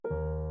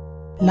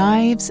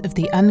Lives of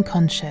the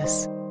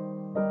Unconscious,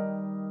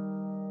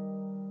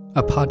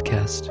 a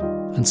podcast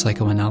on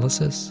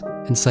psychoanalysis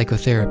and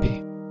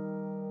psychotherapy.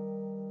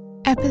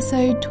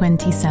 Episode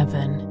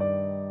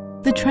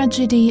 27, The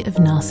Tragedy of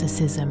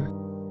Narcissism.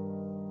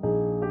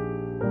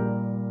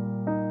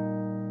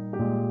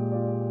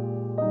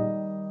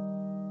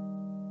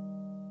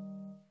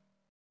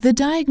 The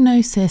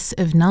diagnosis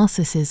of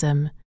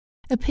narcissism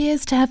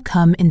appears to have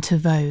come into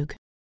vogue,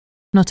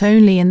 not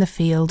only in the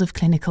field of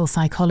clinical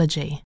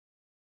psychology.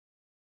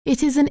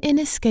 It is an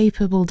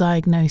inescapable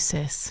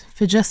diagnosis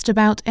for just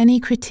about any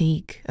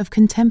critique of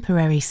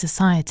contemporary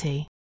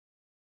society,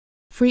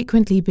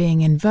 frequently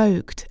being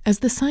invoked as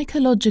the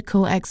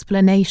psychological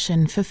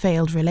explanation for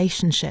failed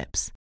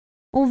relationships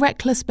or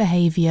reckless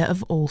behaviour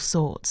of all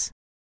sorts,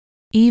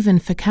 even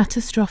for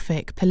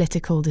catastrophic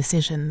political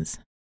decisions.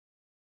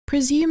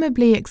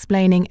 Presumably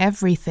explaining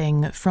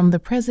everything from the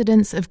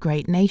presidents of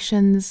great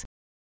nations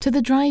to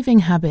the driving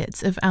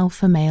habits of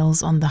alpha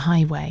males on the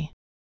highway.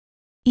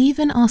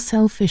 Even our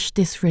selfish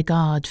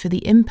disregard for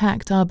the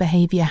impact our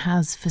behaviour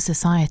has for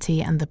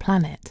society and the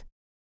planet.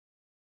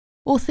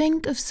 Or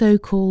think of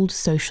so-called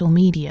social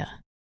media,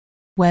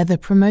 where the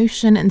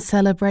promotion and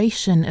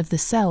celebration of the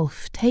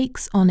self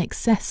takes on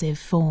excessive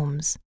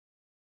forms.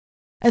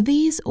 Are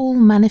these all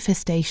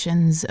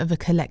manifestations of a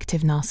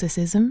collective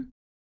narcissism?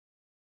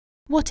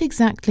 What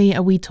exactly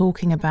are we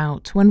talking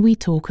about when we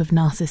talk of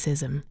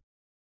narcissism?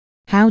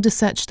 How do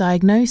such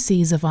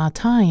diagnoses of our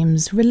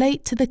times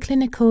relate to the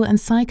clinical and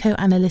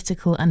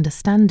psychoanalytical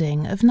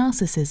understanding of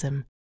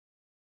narcissism?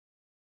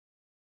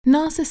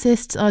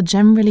 Narcissists are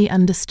generally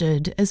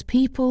understood as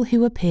people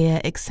who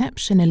appear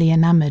exceptionally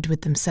enamoured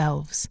with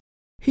themselves,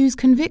 whose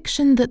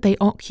conviction that they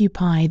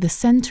occupy the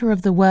centre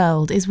of the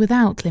world is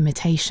without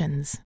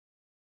limitations.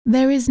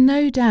 There is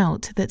no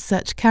doubt that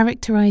such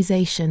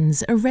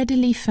characterizations are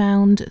readily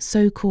found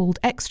so-called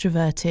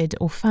extroverted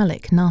or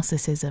phallic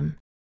narcissism.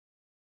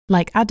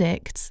 Like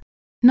addicts,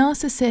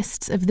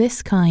 narcissists of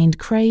this kind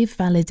crave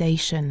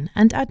validation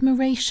and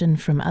admiration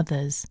from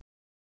others,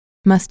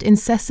 must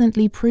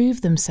incessantly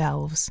prove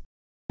themselves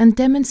and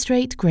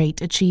demonstrate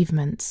great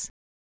achievements,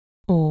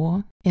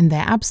 or, in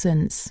their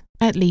absence,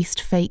 at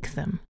least fake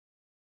them.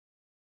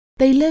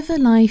 They live a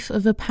life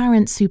of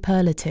apparent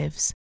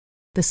superlatives,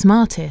 the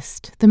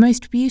smartest, the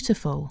most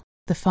beautiful,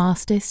 the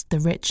fastest, the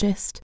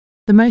richest,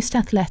 the most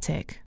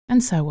athletic,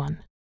 and so on.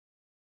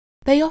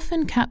 They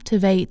often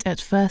captivate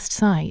at first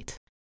sight,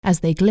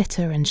 as they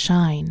glitter and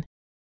shine.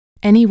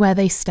 Anywhere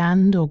they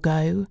stand or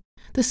go,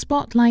 the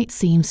spotlight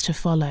seems to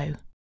follow.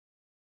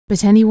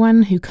 But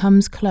anyone who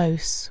comes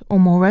close, or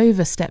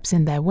moreover steps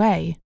in their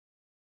way,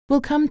 will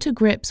come to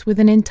grips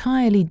with an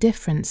entirely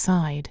different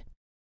side.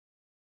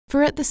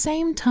 For at the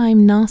same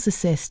time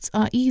narcissists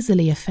are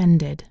easily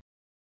offended,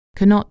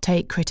 cannot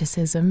take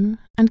criticism,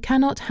 and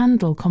cannot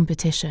handle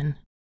competition.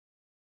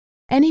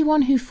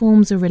 Anyone who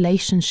forms a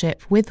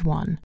relationship with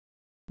one,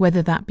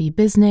 whether that be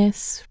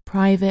business,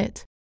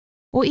 private,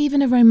 or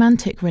even a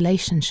romantic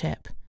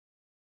relationship,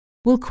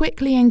 will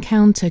quickly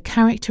encounter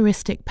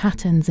characteristic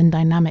patterns and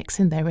dynamics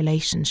in their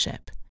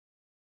relationship,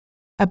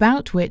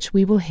 about which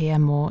we will hear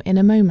more in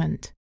a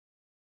moment.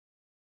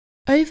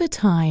 Over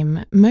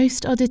time,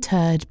 most are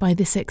deterred by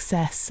this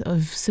excess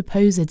of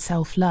supposed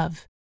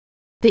self-love,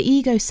 the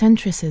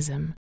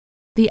egocentrism,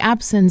 the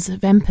absence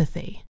of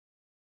empathy,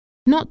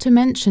 not to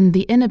mention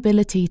the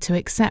inability to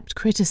accept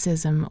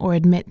criticism or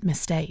admit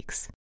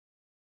mistakes.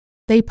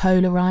 They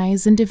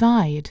polarize and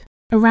divide,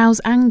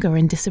 arouse anger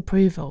and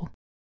disapproval,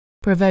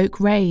 provoke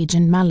rage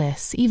and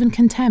malice, even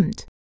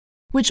contempt,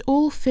 which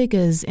all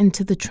figures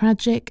into the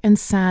tragic and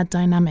sad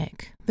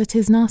dynamic that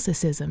is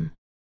narcissism.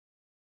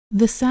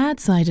 The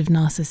sad side of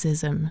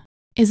narcissism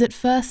is at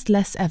first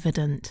less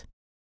evident,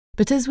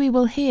 but as we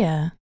will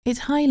hear, it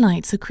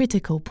highlights a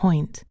critical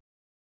point.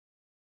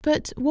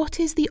 But what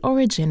is the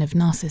origin of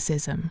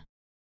narcissism?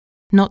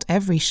 Not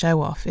every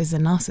show-off is a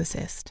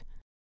narcissist.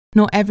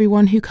 Not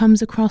everyone who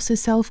comes across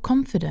as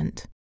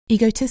self-confident,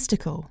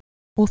 egotistical,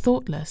 or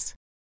thoughtless.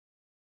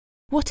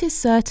 What is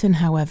certain,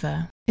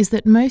 however, is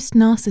that most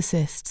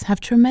narcissists have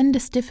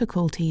tremendous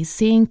difficulties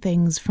seeing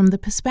things from the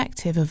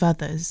perspective of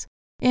others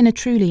in a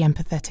truly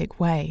empathetic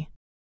way,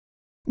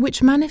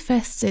 which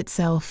manifests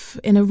itself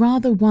in a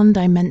rather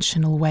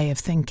one-dimensional way of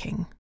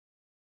thinking.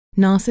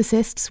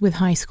 Narcissists with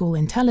high school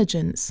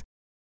intelligence,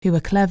 who are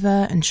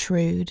clever and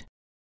shrewd,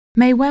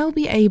 may well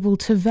be able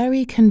to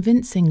very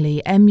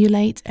convincingly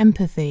emulate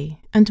empathy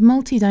and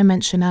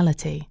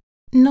multidimensionality,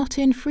 not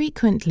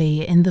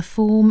infrequently in the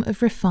form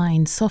of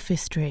refined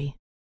sophistry,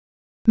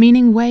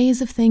 meaning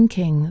ways of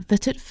thinking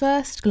that at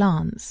first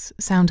glance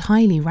sound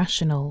highly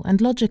rational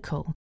and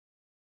logical,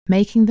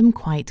 making them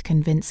quite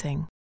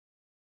convincing.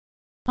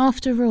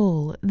 After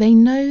all, they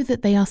know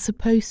that they are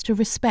supposed to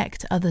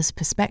respect others'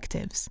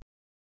 perspectives,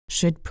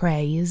 should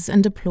praise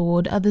and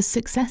applaud others'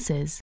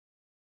 successes,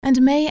 and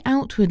may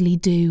outwardly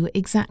do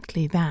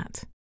exactly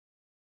that.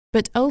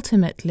 But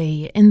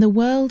ultimately, in the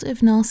world of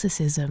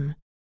narcissism,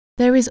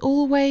 there is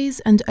always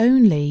and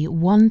only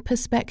one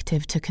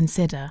perspective to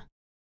consider,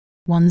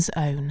 one's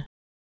own.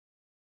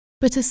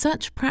 But are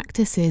such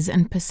practices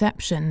and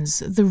perceptions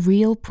the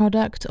real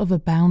product of a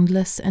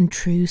boundless and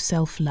true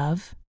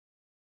self-love?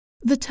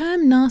 The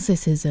term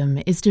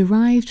narcissism is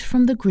derived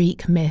from the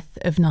Greek myth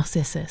of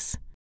Narcissus,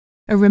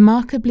 a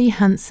remarkably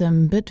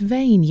handsome but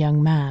vain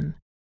young man.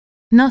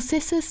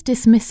 Narcissus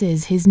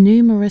dismisses his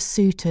numerous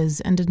suitors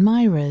and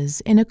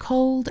admirers in a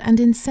cold and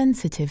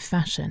insensitive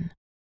fashion.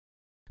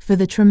 For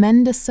the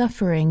tremendous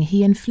suffering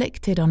he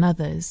inflicted on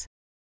others,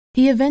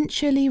 he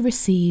eventually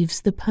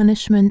receives the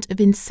punishment of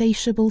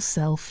insatiable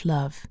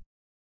self-love.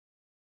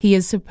 He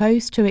is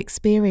supposed to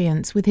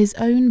experience with his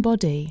own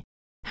body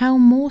how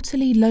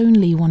mortally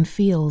lonely one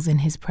feels in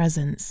his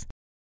presence.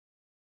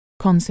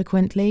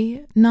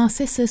 Consequently,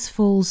 Narcissus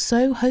falls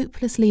so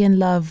hopelessly in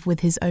love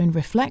with his own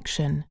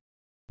reflection,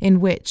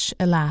 in which,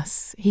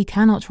 alas, he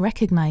cannot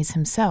recognize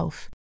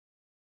himself,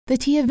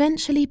 that he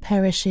eventually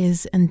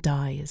perishes and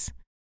dies.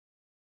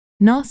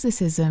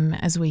 Narcissism,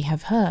 as we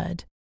have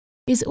heard,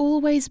 is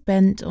always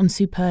bent on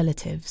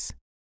superlatives.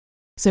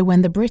 So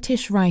when the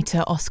British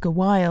writer Oscar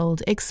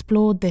Wilde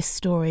explored this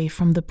story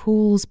from the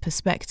Pool's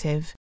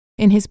perspective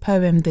in his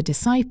poem The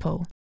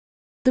Disciple,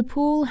 the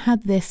Pool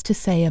had this to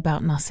say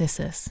about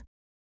Narcissus.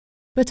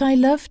 But I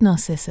loved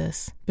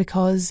Narcissus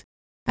because,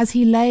 as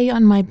he lay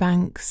on my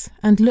banks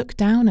and looked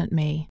down at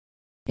me,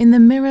 in the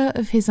mirror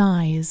of his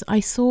eyes I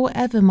saw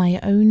ever my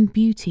own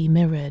beauty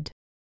mirrored.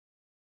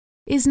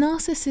 Is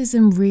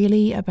narcissism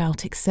really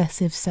about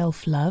excessive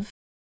self-love?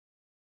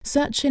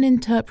 Such an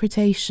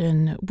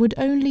interpretation would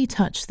only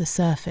touch the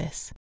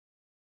surface.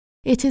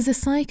 It is a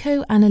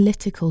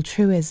psychoanalytical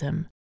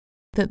truism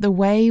that the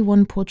way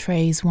one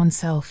portrays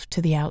oneself to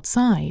the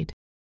outside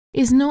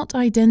is not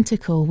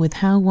identical with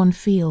how one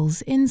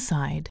feels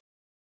inside,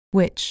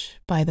 which,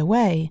 by the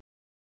way,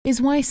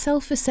 is why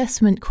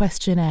self-assessment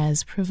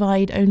questionnaires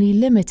provide only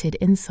limited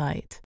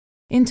insight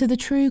into the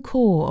true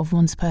core of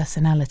one's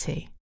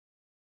personality.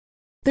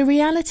 The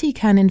reality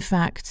can, in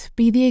fact,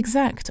 be the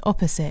exact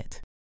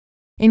opposite.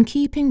 In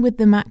keeping with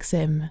the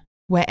maxim,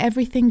 where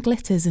everything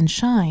glitters and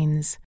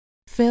shines,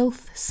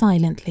 filth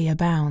silently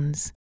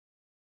abounds.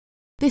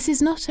 This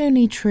is not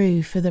only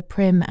true for the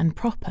prim and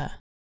proper,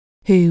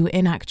 who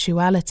in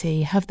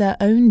actuality have their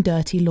own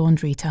dirty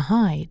laundry to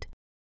hide,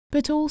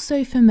 but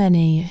also for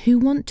many who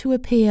want to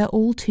appear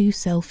all too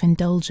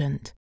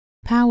self-indulgent,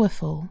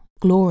 powerful,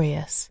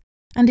 glorious,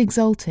 and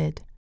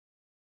exalted.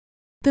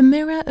 The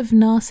mirror of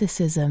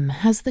narcissism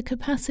has the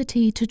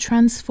capacity to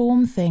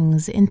transform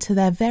things into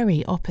their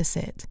very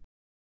opposite.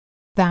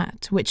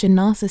 That which a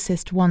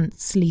narcissist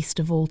wants least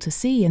of all to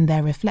see in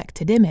their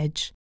reflected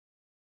image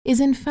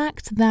is in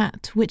fact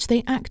that which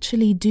they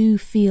actually do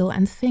feel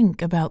and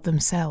think about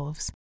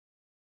themselves.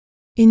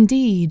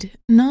 Indeed,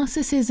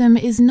 narcissism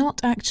is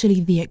not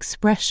actually the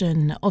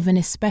expression of an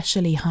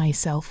especially high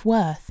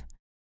self-worth,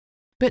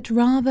 but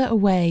rather a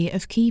way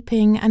of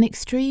keeping an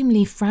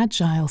extremely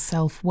fragile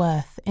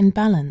self-worth in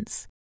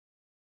balance.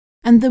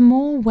 And the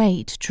more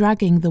weight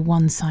dragging the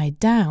one side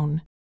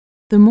down,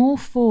 the more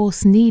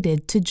force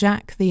needed to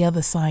jack the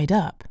other side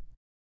up.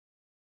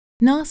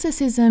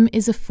 Narcissism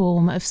is a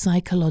form of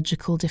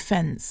psychological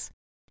defense,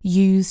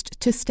 used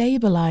to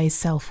stabilize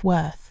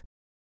self-worth.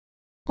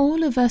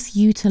 All of us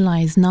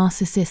utilize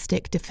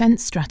narcissistic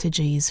defense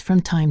strategies from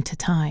time to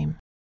time,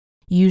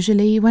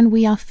 usually when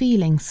we are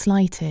feeling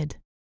slighted.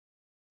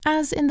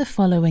 As in the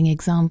following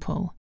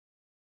example,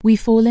 we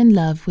fall in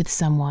love with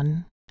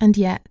someone and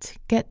yet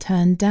get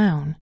turned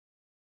down.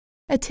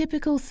 A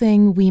typical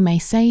thing we may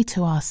say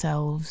to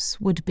ourselves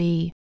would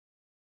be,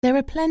 "There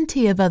are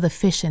plenty of other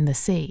fish in the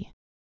sea."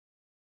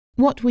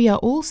 What we are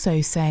also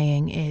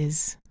saying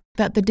is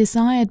that the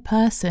desired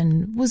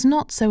person was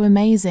not so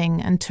amazing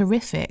and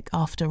terrific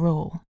after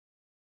all.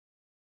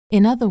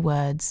 In other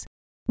words,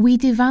 we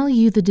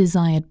devalue the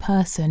desired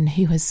person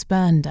who has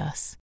spurned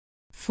us.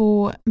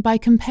 For, by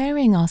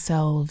comparing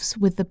ourselves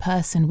with the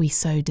person we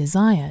so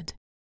desired,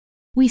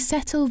 we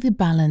settle the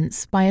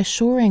balance by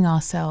assuring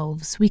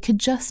ourselves we could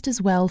just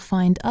as well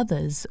find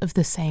others of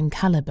the same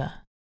caliber.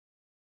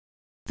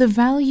 The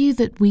value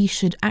that we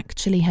should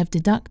actually have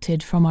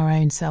deducted from our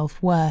own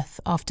self-worth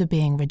after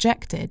being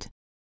rejected,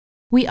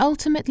 we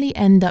ultimately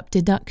end up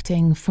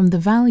deducting from the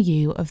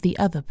value of the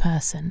other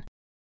person.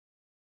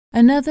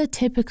 Another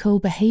typical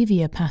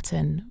behavior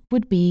pattern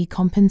would be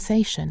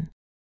compensation.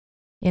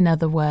 In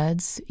other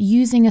words,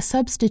 using a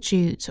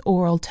substitute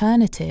or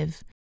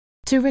alternative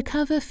to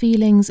recover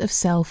feelings of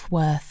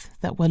self-worth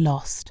that were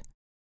lost.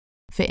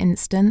 For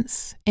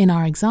instance, in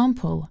our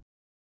example,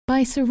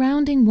 by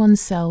surrounding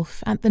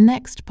oneself at the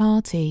next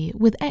party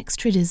with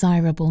extra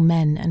desirable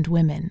men and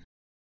women,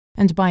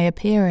 and by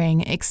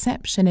appearing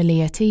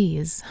exceptionally at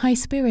ease,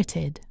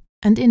 high-spirited,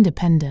 and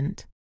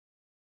independent.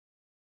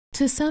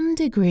 To some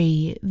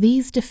degree,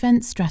 these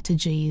defense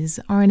strategies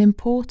are an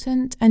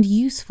important and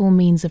useful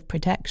means of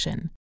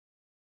protection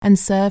and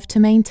serve to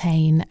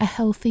maintain a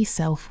healthy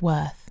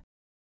self-worth.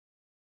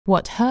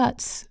 What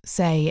hurts,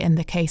 say in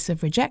the case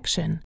of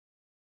rejection,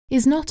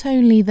 is not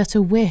only that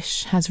a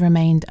wish has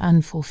remained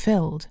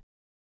unfulfilled,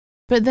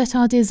 but that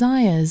our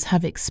desires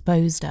have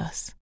exposed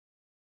us.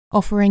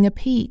 offering a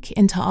peek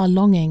into our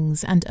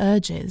longings and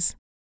urges,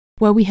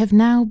 where we have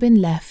now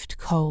been left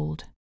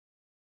cold.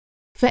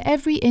 For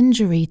every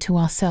injury to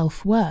our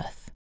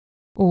self-worth,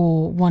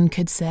 or one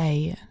could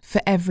say,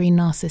 for every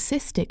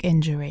narcissistic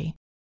injury,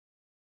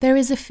 there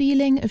is a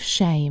feeling of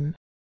shame,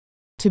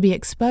 to be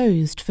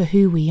exposed for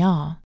who we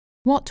are,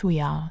 what we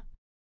are,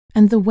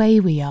 and the way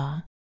we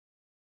are,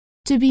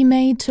 to be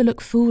made to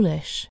look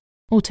foolish,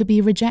 or to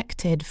be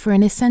rejected for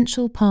an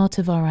essential part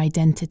of our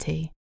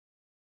identity.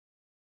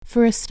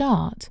 For a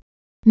start,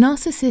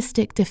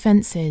 narcissistic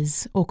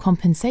defenses or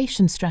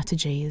compensation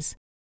strategies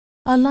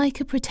are like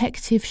a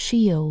protective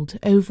shield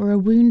over a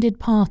wounded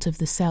part of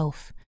the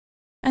self,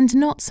 and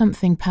not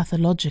something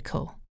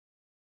pathological.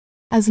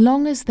 As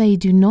long as they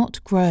do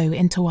not grow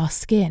into our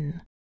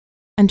skin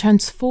and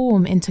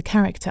transform into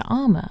character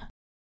armor,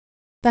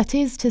 that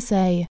is to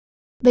say,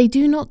 they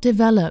do not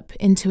develop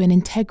into an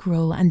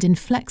integral and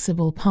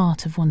inflexible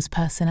part of one's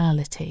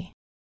personality.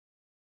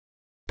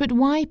 But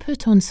why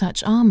put on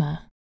such armor?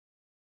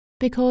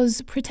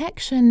 Because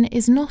protection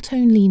is not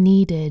only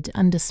needed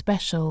under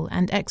special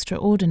and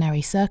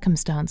extraordinary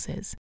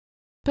circumstances,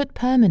 but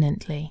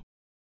permanently.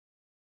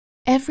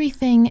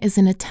 Everything is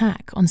an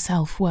attack on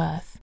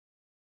self-worth,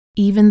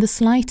 even the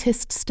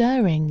slightest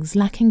stirrings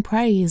lacking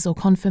praise or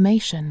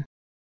confirmation.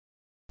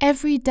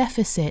 Every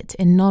deficit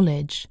in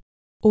knowledge,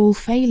 all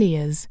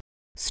failures,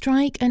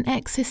 strike an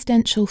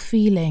existential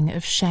feeling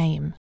of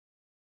shame.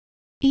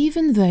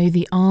 Even though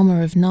the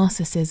armor of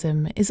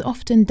narcissism is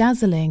often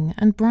dazzling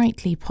and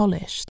brightly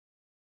polished,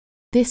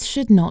 this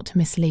should not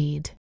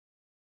mislead.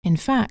 In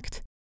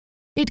fact,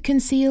 it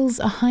conceals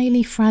a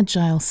highly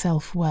fragile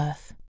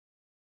self-worth.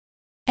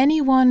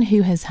 Anyone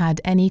who has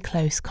had any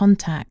close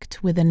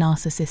contact with a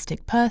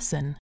narcissistic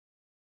person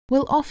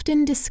will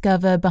often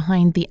discover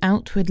behind the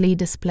outwardly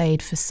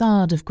displayed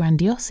facade of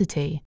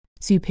grandiosity,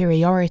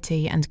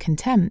 superiority, and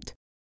contempt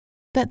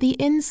that the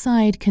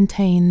inside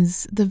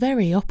contains the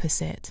very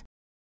opposite.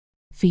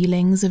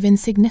 Feelings of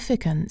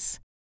insignificance,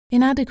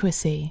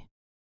 inadequacy,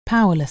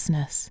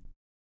 powerlessness.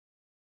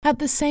 At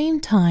the same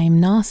time,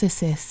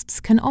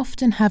 narcissists can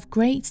often have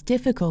great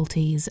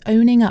difficulties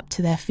owning up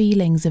to their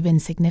feelings of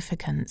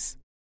insignificance,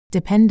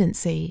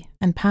 dependency,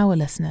 and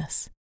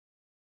powerlessness,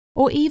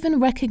 or even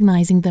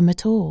recognizing them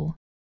at all,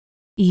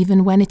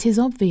 even when it is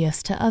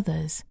obvious to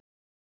others.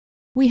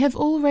 We have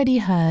already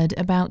heard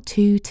about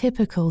two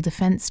typical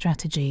defense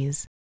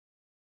strategies: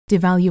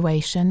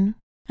 devaluation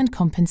and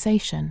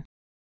compensation.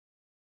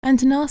 And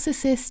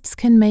narcissists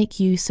can make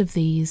use of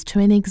these to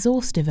an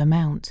exhaustive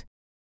amount.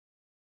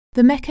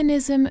 The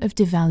mechanism of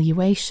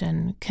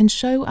devaluation can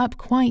show up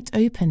quite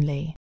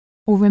openly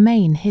or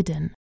remain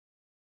hidden.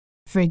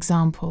 For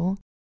example,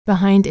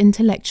 behind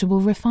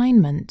intellectual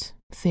refinement,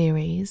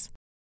 theories,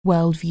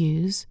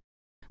 worldviews,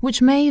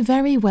 which may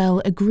very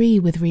well agree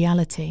with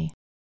reality,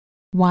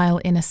 while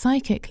inner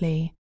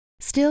psychically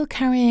still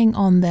carrying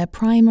on their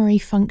primary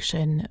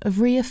function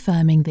of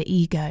reaffirming the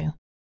ego.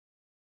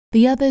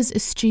 The others are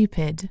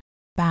stupid,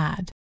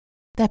 bad,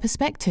 their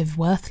perspective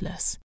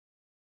worthless.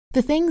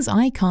 The things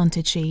I can't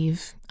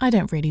achieve, I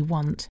don't really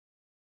want.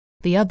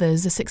 The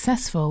others are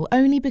successful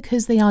only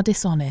because they are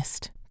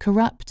dishonest,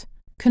 corrupt,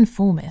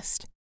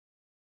 conformist.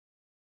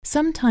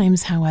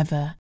 Sometimes,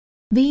 however,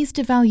 these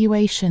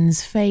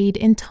devaluations fade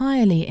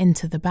entirely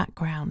into the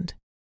background,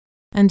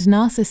 and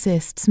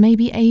narcissists may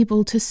be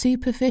able to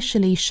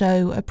superficially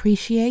show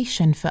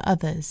appreciation for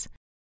others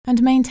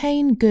and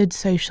maintain good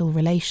social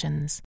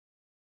relations.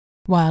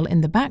 While in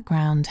the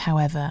background,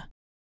 however,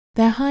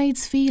 there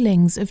hides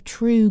feelings of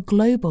true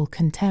global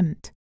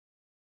contempt,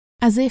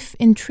 as if,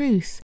 in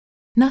truth,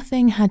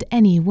 nothing had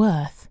any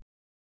worth,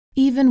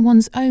 even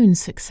one's own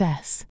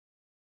success.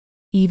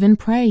 Even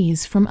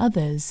praise from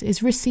others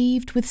is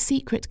received with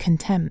secret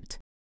contempt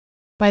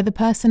by the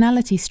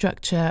personality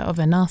structure of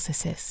a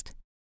narcissist.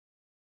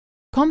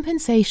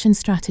 Compensation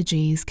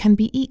strategies can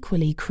be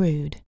equally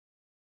crude.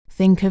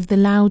 Think of the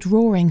loud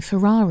roaring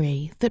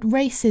Ferrari that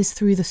races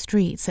through the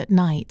streets at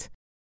night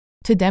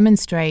to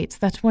demonstrate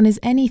that one is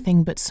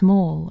anything but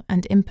small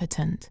and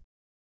impotent.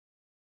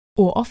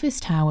 Or office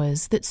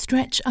towers that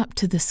stretch up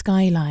to the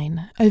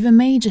skyline over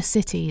major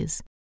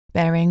cities,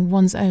 bearing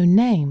one's own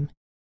name.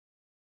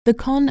 The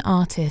con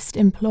artist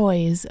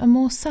employs a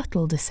more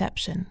subtle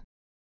deception,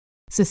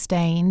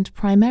 sustained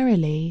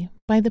primarily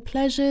by the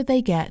pleasure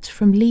they get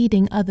from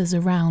leading others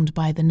around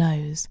by the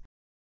nose,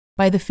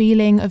 by the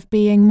feeling of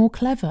being more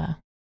clever,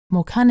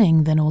 more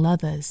cunning than all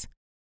others.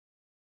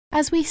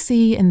 As we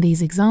see in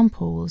these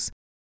examples,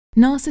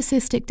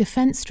 narcissistic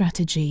defense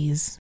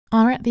strategies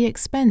are at the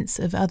expense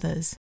of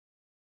others,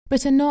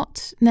 but are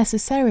not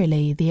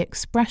necessarily the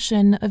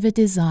expression of a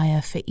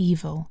desire for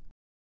evil.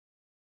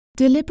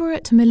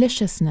 Deliberate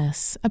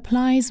maliciousness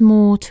applies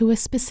more to a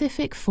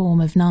specific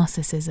form of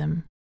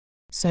narcissism,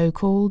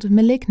 so-called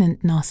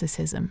malignant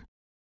narcissism,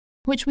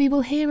 which we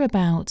will hear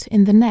about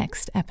in the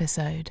next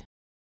episode.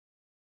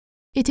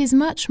 It is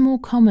much more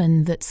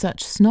common that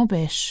such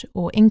snobbish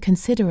or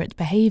inconsiderate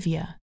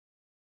behavior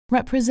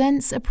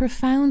represents a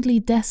profoundly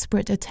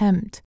desperate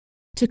attempt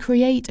to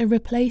create a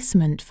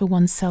replacement for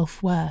one's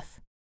self-worth.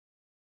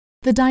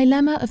 The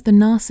dilemma of the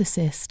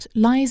narcissist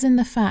lies in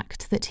the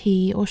fact that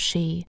he or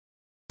she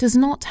does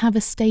not have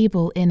a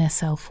stable inner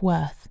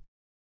self-worth.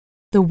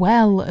 The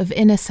well of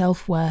inner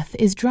self-worth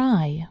is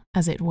dry,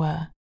 as it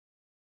were.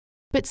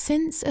 But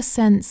since a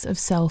sense of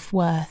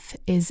self-worth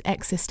is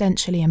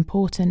existentially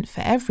important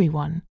for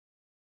everyone,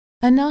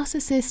 a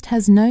narcissist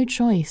has no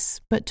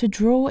choice but to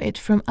draw it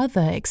from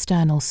other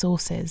external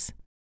sources.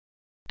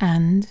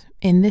 And,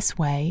 in this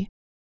way,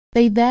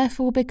 they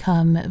therefore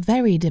become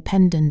very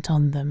dependent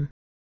on them.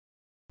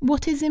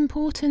 What is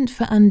important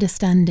for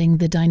understanding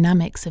the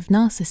dynamics of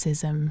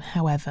narcissism,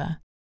 however,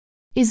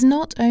 is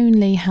not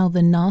only how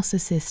the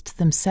narcissist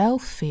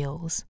themselves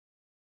feels,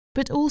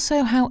 but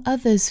also how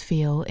others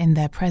feel in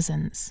their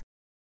presence.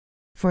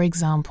 For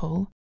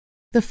example,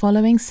 the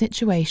following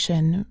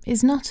situation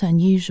is not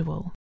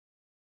unusual.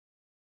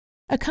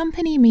 A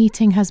company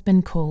meeting has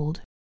been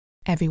called.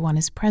 Everyone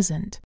is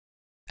present.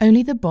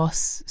 Only the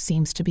boss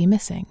seems to be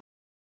missing.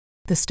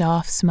 The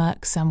staff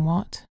smirk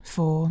somewhat,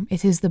 for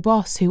it is the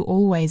boss who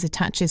always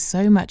attaches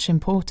so much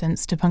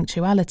importance to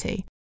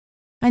punctuality,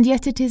 and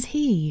yet it is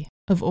he,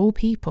 of all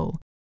people,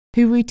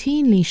 who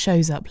routinely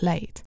shows up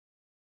late.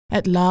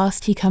 At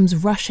last he comes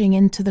rushing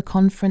into the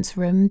conference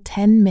room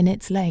 10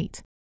 minutes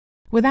late,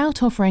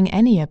 without offering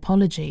any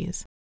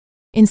apologies,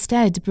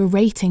 instead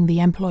berating the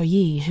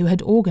employee who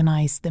had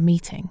organized the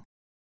meeting.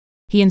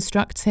 He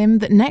instructs him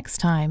that next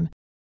time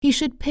he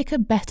should pick a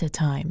better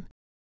time,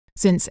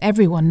 since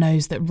everyone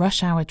knows that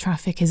rush hour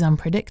traffic is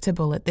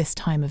unpredictable at this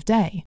time of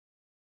day,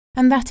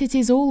 and that it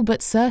is all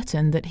but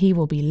certain that he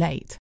will be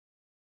late.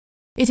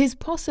 It is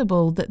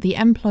possible that the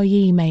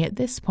employee may at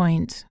this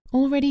point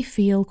already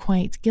feel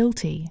quite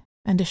guilty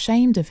and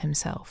ashamed of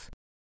himself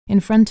in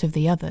front of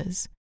the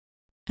others,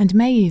 and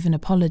may even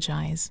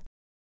apologize.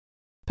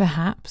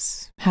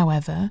 Perhaps,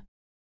 however,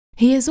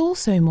 he is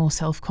also more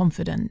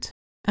self-confident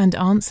and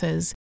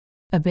answers,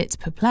 a bit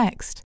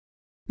perplexed,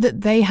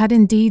 that they had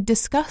indeed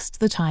discussed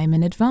the time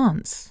in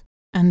advance,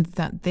 and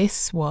that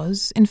this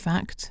was, in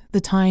fact, the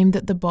time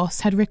that the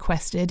boss had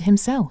requested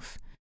himself.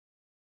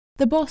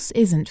 The boss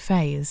isn't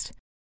fazed,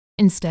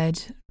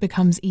 instead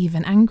becomes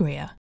even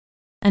angrier,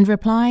 and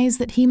replies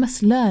that he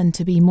must learn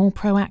to be more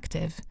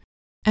proactive,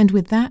 and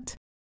with that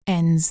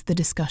ends the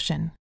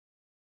discussion.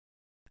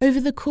 Over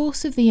the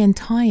course of the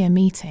entire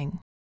meeting,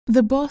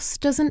 the boss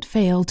doesn't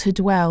fail to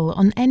dwell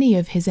on any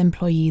of his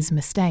employees'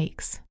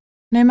 mistakes,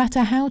 no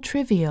matter how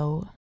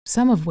trivial,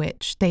 some of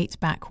which date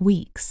back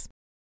weeks.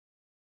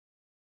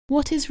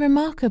 What is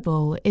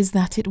remarkable is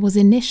that it was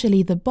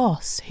initially the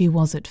boss who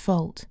was at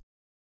fault.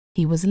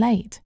 He was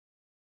late.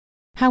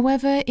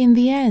 However, in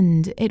the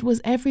end, it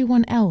was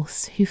everyone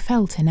else who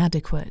felt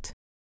inadequate.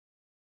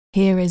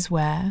 Here is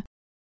where,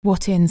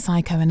 what in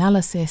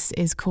psychoanalysis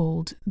is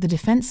called the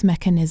defense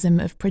mechanism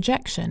of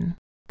projection,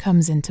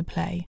 comes into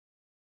play,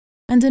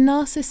 and a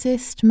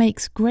narcissist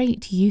makes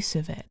great use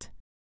of it.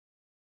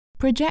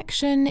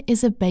 Projection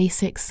is a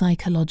basic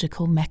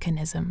psychological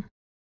mechanism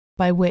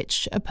by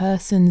which a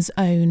person's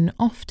own,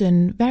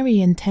 often very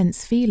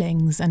intense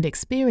feelings and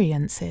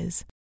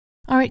experiences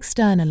are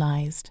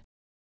externalized,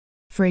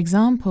 for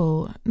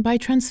example, by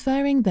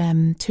transferring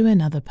them to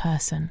another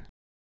person.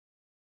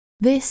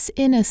 This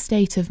inner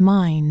state of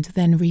mind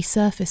then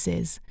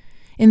resurfaces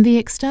in the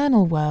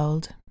external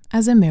world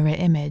as a mirror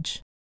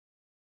image.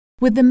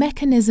 With the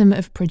mechanism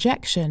of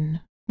projection,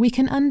 we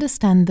can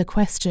understand the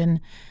question,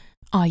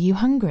 "Are you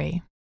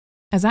hungry?"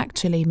 as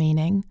actually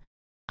meaning,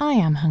 "I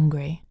am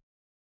hungry,"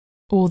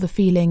 or the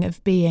feeling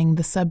of being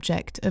the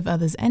subject of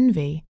others'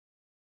 envy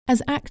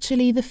as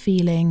actually the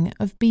feeling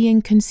of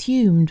being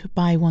consumed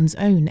by one's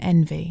own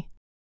envy,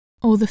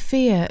 or the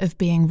fear of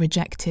being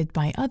rejected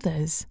by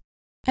others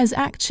as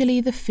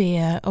actually the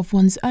fear of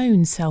one's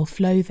own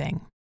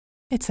self-loathing,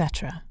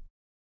 etc.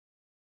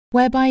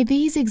 Whereby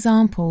these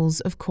examples,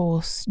 of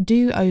course,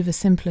 do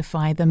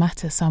oversimplify the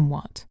matter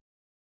somewhat.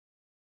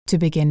 To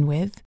begin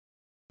with,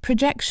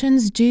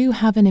 projections do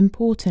have an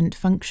important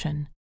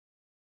function.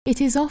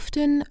 It is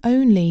often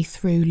only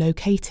through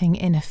locating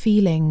inner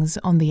feelings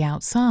on the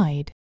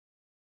outside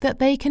that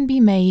they can be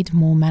made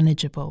more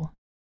manageable,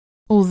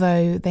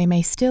 although they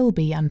may still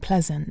be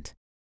unpleasant.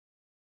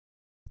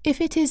 If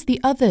it is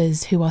the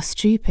others who are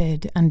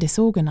stupid and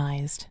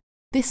disorganized,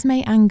 this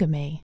may anger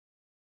me,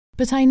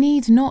 but I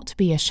need not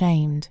be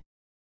ashamed.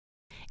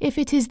 If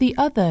it is the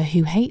other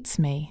who hates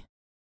me,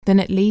 then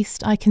at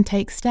least I can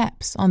take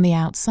steps on the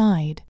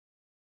outside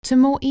to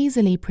more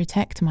easily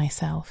protect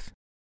myself.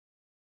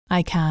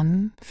 I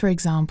can, for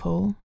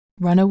example,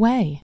 run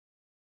away,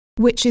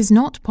 which is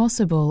not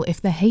possible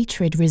if the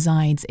hatred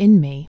resides in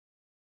me.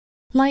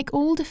 Like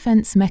all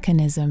defense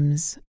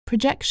mechanisms,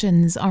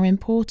 projections are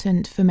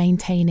important for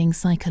maintaining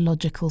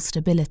psychological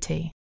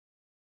stability.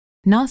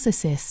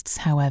 Narcissists,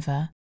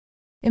 however,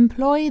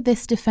 employ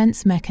this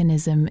defense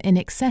mechanism in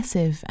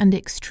excessive and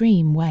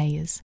extreme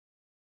ways.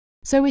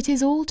 So it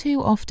is all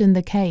too often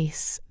the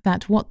case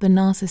that what the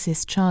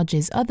narcissist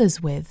charges others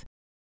with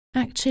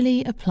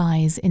actually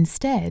applies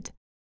instead,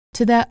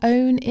 to their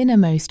own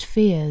innermost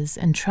fears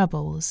and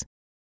troubles.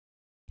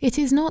 It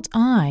is not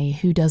I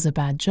who does a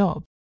bad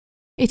job.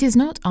 It is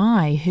not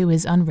I who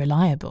is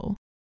unreliable.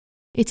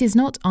 It is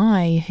not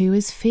I who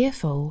is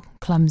fearful,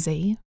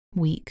 clumsy,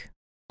 weak,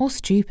 or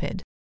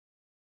stupid.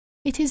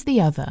 It is the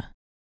other.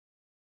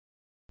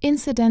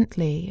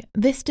 Incidentally,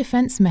 this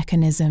defense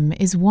mechanism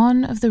is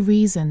one of the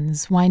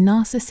reasons why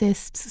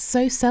narcissists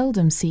so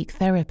seldom seek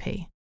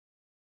therapy.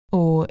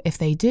 Or, if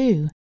they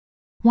do,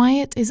 why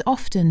it is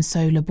often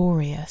so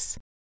laborious.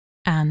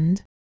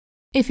 And,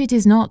 if it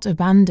is not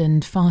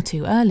abandoned far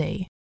too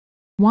early,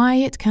 why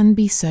it can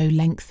be so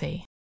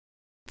lengthy.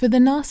 For the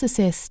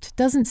narcissist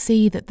doesn't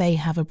see that they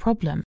have a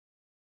problem.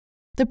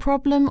 The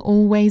problem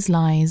always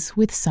lies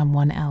with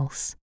someone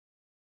else.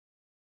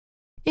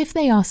 If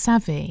they are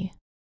savvy,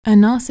 a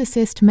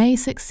narcissist may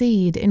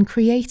succeed in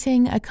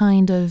creating a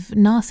kind of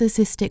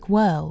narcissistic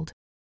world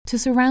to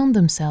surround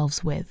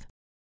themselves with,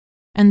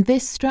 and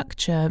this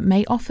structure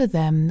may offer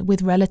them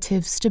with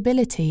relative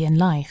stability in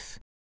life.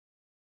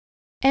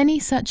 Any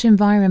such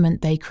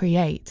environment they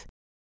create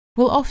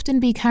will often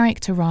be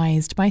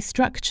characterized by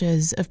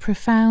structures of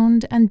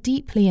profound and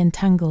deeply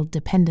entangled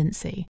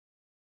dependency.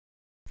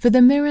 For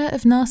the mirror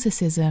of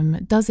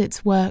narcissism does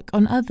its work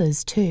on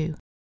others too,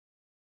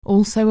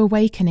 also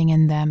awakening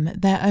in them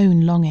their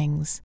own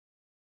longings,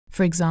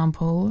 for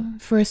example,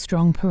 for a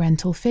strong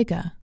parental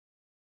figure,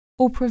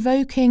 or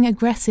provoking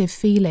aggressive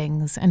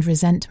feelings and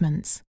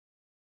resentments,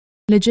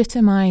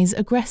 legitimize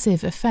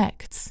aggressive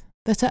effects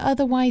that are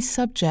otherwise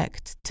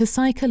subject to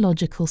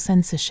psychological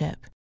censorship.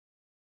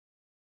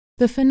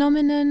 The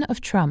phenomenon of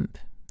Trump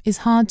is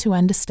hard to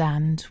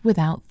understand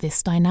without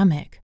this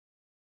dynamic.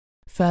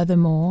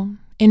 Furthermore,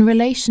 in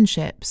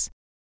relationships,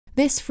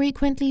 this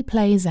frequently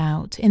plays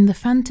out in the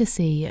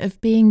fantasy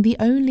of being the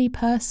only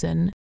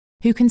person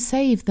who can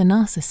save the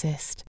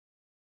narcissist,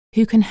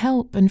 who can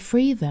help and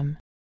free them.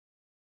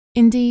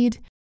 Indeed,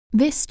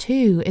 this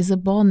too is a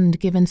bond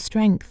given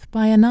strength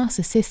by a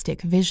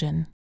narcissistic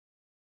vision.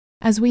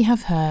 As we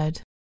have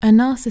heard, a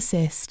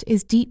narcissist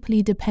is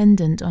deeply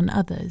dependent on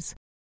others,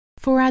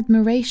 for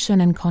admiration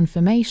and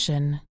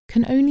confirmation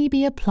can only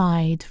be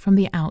applied from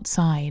the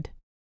outside.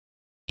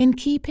 In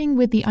keeping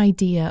with the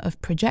idea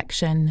of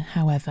projection,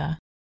 however,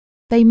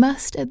 they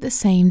must at the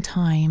same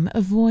time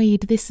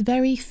avoid this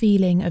very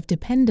feeling of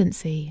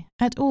dependency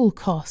at all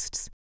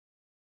costs.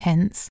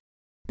 Hence,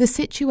 the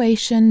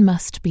situation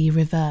must be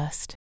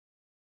reversed.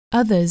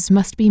 Others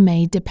must be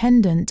made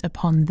dependent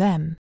upon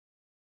them.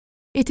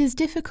 It is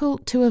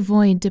difficult to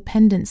avoid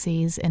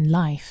dependencies in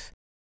life,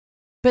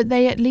 but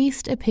they at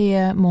least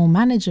appear more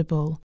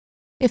manageable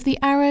if the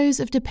arrows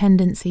of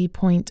dependency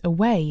point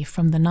away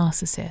from the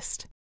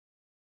narcissist.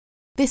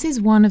 This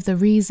is one of the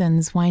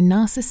reasons why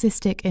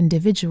narcissistic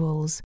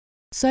individuals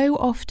so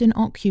often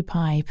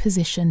occupy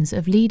positions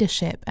of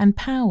leadership and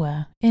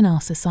power in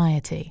our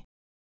society.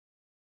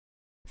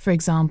 For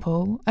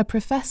example, a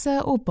professor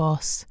or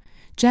boss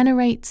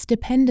generates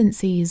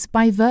dependencies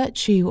by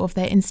virtue of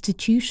their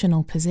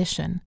institutional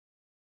position,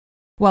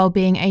 while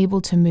being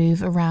able to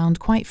move around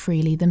quite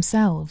freely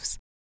themselves.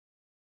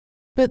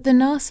 But the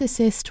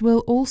narcissist will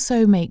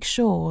also make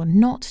sure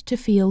not to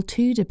feel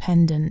too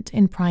dependent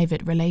in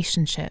private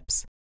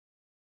relationships.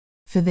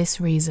 For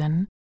this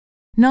reason,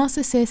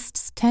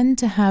 narcissists tend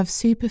to have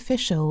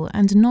superficial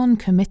and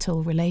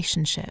non-committal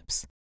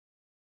relationships.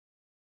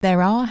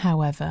 There are,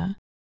 however,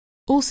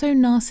 also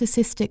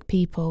narcissistic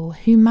people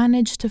who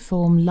manage to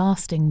form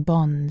lasting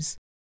bonds.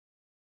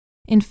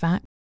 In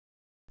fact,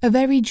 a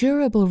very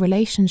durable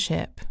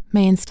relationship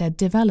may instead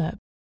develop,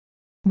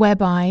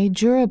 whereby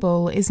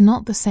durable is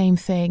not the same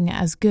thing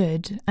as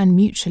good and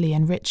mutually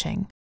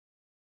enriching.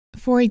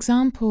 For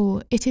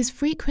example, it is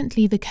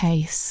frequently the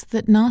case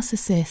that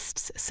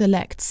narcissists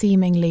select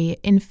seemingly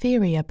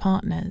inferior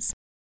partners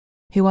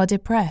who are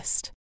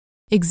depressed,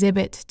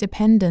 exhibit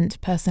dependent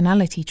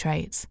personality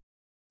traits,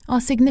 are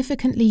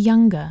significantly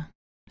younger,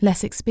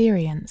 less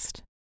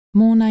experienced,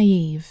 more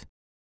naive.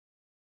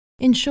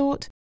 In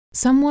short,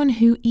 someone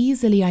who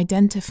easily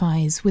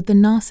identifies with the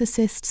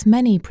narcissist's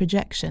many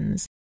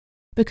projections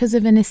because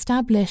of an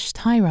established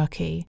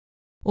hierarchy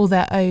or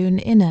their own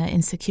inner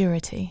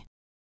insecurity.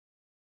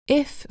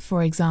 If,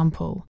 for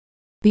example,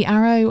 the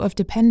arrow of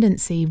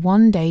dependency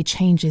one day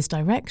changes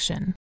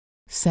direction,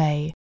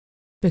 say,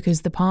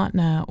 because the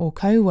partner or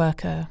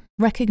co-worker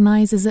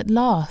recognizes at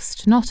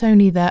last not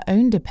only their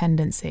own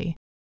dependency,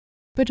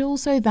 but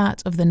also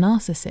that of the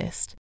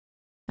narcissist,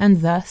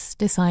 and thus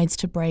decides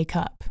to break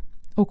up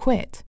or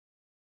quit,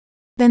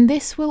 then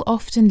this will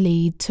often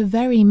lead to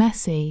very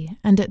messy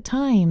and at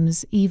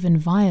times even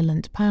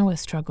violent power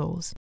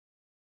struggles.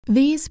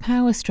 These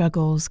power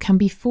struggles can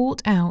be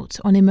fought out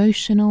on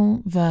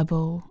emotional,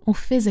 verbal, or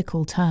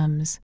physical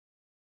terms.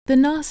 The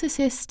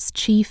narcissist's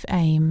chief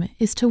aim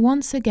is to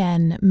once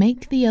again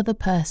make the other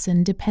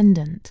person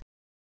dependent.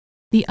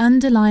 The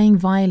underlying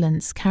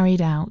violence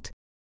carried out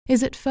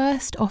is at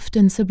first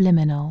often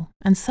subliminal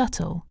and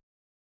subtle,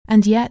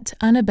 and yet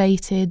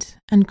unabated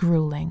and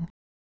grueling.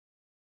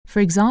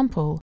 For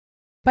example,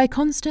 by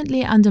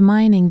constantly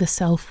undermining the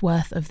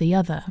self-worth of the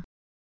other,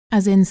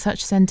 as in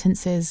such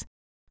sentences,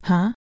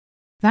 "Huh?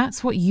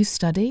 That's what you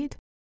studied?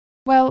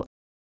 Well,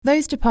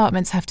 those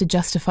departments have to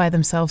justify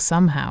themselves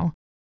somehow."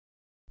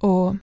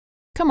 Or,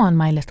 "Come on,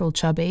 my little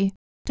chubby,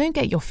 don't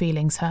get your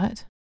feelings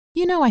hurt.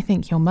 You know I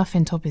think your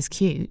muffin top is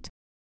cute."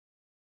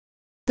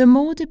 The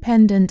more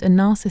dependent a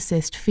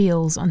narcissist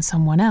feels on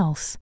someone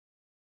else,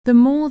 the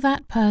more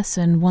that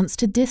person wants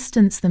to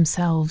distance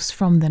themselves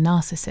from the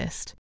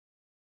narcissist.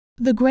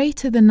 The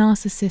greater the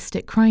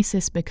narcissistic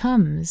crisis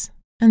becomes,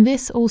 and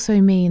this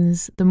also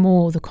means the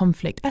more the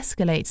conflict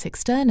escalates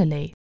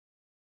externally,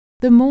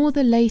 the more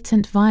the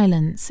latent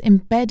violence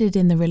embedded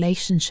in the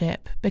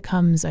relationship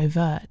becomes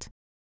overt.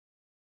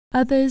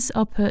 Others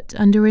are put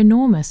under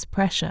enormous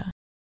pressure,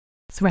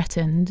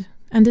 threatened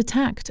and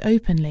attacked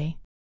openly,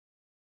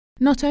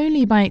 not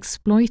only by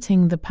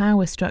exploiting the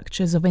power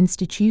structures of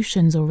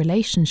institutions or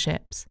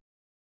relationships.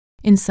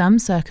 In some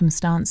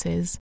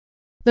circumstances,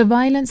 the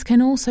violence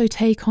can also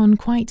take on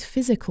quite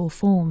physical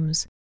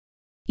forms,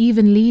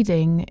 even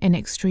leading, in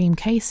extreme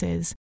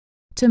cases,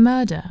 to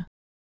murder,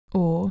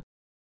 or,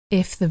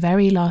 if the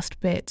very last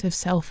bit of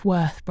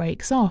self-worth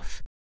breaks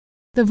off,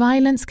 the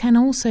violence can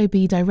also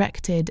be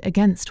directed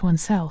against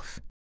oneself,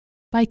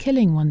 by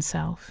killing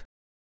oneself.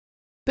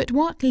 But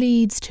what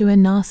leads to a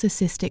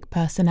narcissistic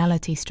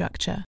personality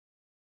structure,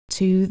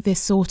 to this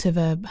sort of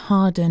a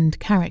hardened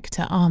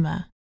character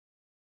armor?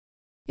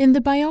 In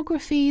the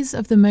biographies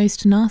of the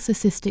most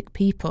narcissistic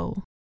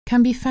people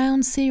can be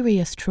found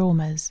serious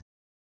traumas,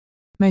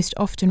 most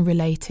often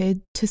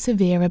related to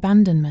severe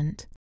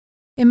abandonment,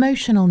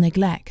 emotional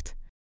neglect,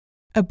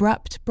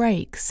 abrupt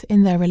breaks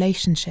in their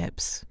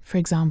relationships, for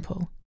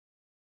example,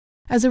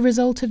 as a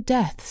result of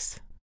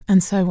deaths,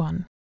 and so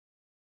on.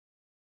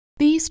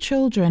 These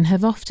children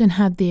have often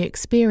had the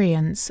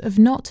experience of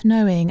not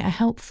knowing a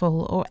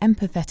helpful or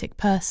empathetic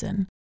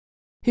person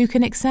who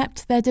can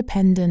accept their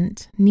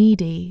dependent,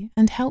 needy,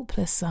 and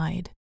helpless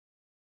side.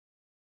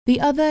 The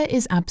other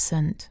is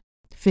absent,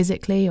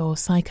 physically or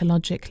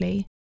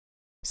psychologically,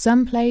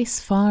 someplace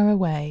far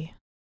away,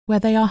 where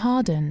they are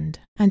hardened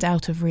and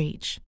out of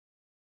reach.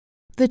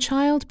 The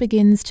child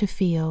begins to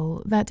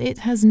feel that it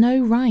has no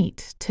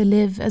right to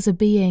live as a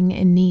being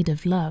in need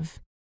of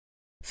love,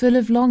 full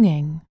of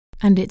longing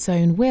and its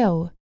own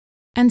will,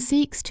 and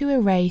seeks to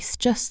erase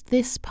just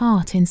this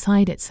part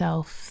inside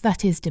itself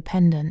that is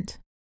dependent,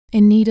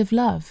 in need of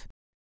love,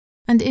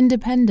 and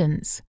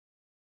independence,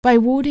 by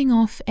warding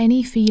off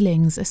any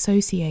feelings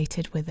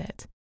associated with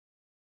it.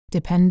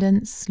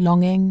 Dependence,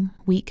 longing,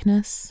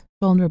 weakness,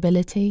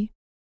 vulnerability,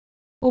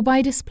 or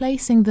by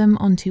displacing them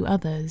onto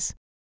others.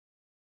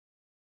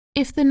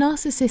 If the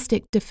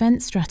narcissistic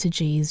defense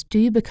strategies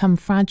do become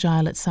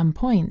fragile at some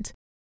point,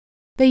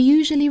 they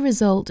usually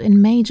result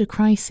in major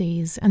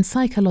crises and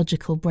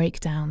psychological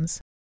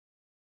breakdowns.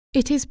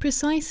 It is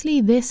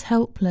precisely this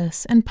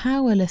helpless and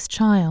powerless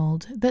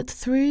child that,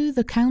 through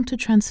the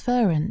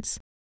countertransference,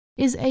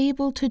 is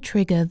able to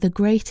trigger the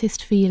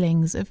greatest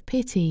feelings of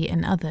pity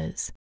in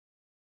others.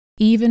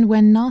 Even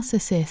when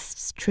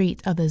narcissists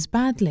treat others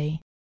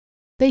badly,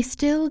 they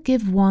still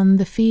give one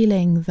the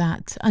feeling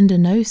that under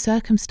no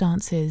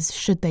circumstances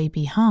should they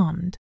be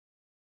harmed,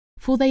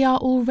 for they are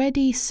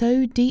already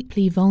so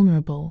deeply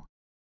vulnerable.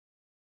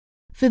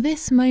 For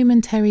this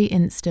momentary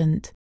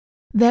instant,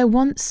 their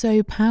once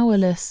so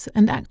powerless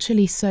and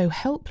actually so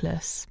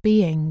helpless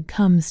being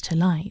comes to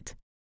light.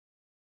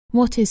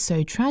 What is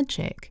so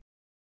tragic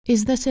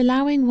is that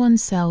allowing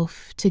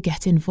oneself to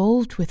get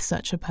involved with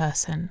such a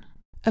person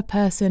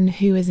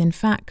who is in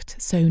fact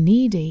so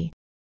needy,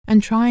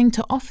 and trying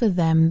to offer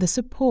them the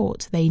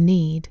support they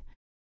need,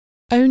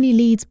 only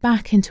leads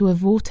back into a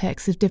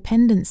vortex of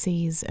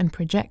dependencies and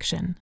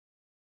projection.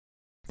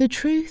 The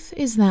truth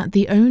is that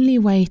the only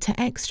way to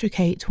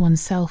extricate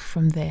oneself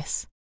from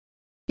this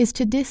is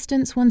to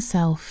distance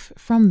oneself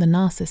from the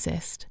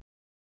narcissist.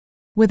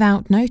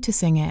 Without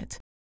noticing it,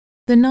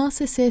 the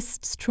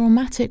narcissist's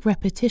traumatic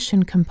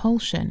repetition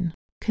compulsion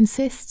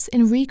consists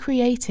in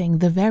recreating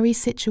the very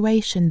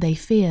situation they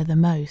fear the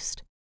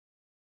most,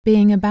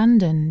 being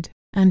abandoned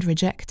and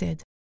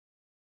rejected.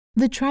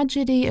 The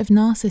tragedy of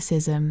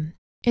narcissism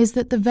is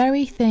that the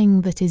very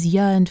thing that is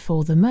yearned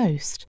for the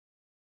most,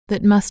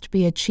 that must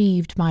be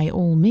achieved by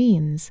all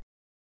means,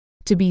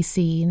 to be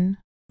seen,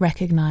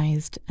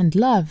 recognized, and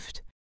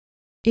loved,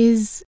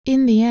 is,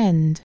 in the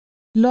end,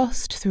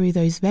 lost through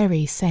those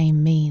very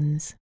same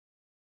means.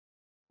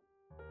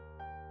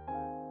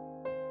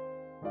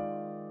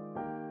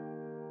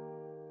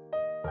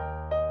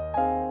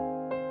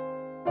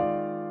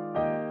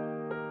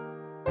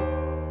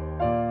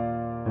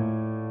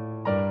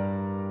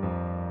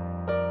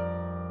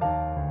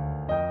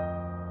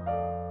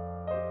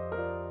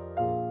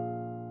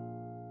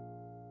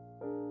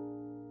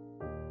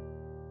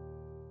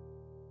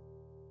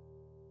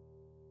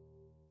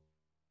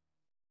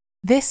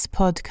 This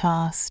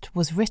podcast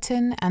was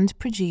written and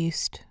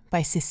produced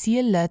by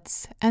Cecile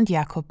Lutz and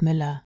Jakob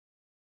Müller.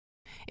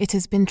 It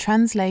has been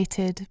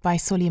translated by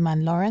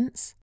Soliman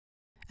Lawrence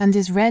and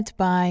is read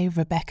by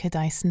Rebecca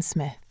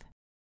Dyson-Smith.